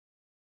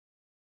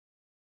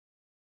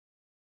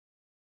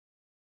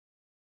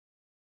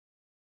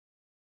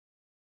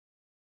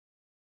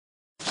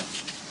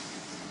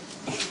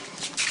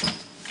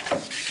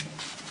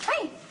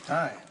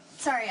Hi.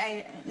 Sorry,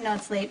 I know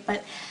it's late,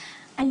 but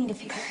I need a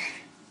favor.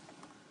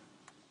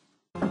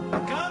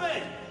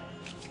 Coming!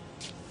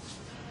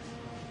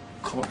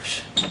 Of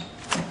course.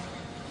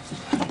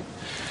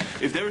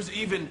 If there's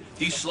even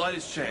the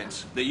slightest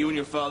chance that you and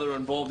your father are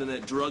involved in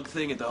that drug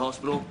thing at the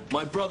hospital,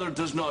 my brother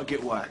does not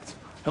get whacked.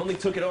 I only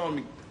took it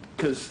on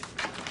because...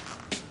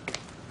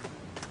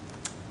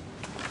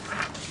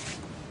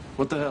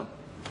 What the hell?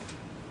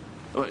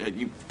 Oh, are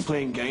you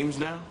playing games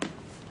now?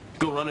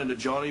 Go run into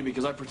Johnny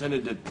because I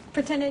pretended to...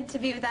 Pretended to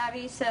be with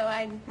Abby so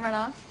I'd run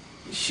off?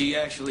 She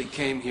actually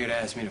came here to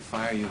ask me to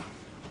fire you.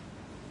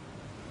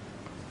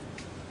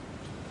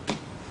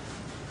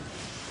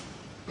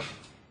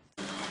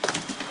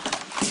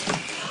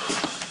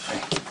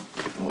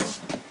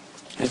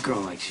 That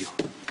girl likes you,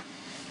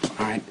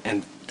 all right?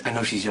 And I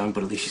know she's young,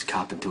 but at least she's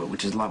copping to it,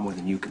 which is a lot more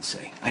than you can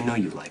say. I know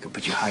you like her,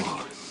 but you're hiding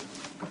it.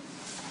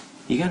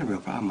 You got a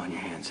real problem on your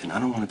hands, and I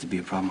don't want it to be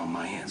a problem on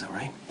my hands, all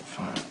right?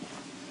 Fine.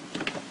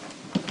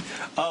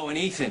 Oh, and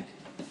Ethan,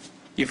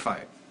 you're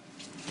fired.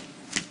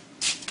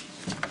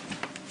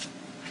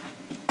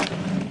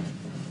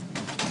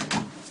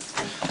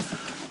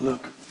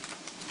 Look,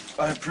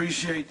 I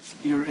appreciate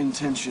your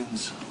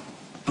intentions,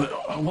 but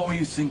what were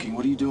you thinking?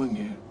 What are you doing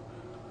here?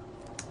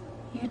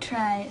 You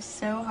try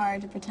so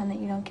hard to pretend that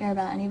you don't care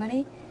about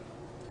anybody.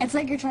 It's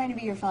like you're trying to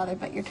be your father,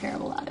 but you're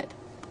terrible at it.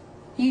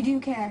 You do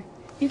care.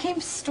 You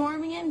came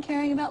storming in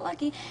caring about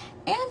Lucky,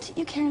 and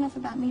you care enough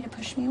about me to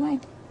push me away.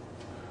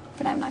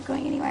 But I'm not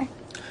going anywhere.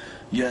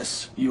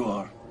 Yes, you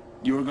are.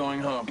 You are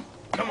going home.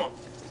 Come on.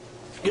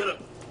 Get up.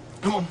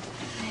 Come on.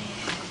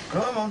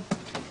 Come on.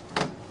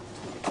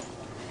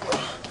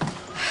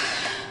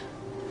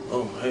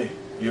 Oh, hey.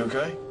 You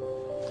okay?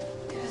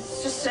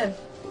 It's just a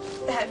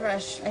head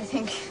rush, I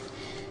think.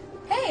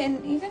 Hey,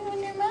 and even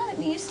when you're mad at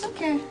me, you still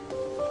care.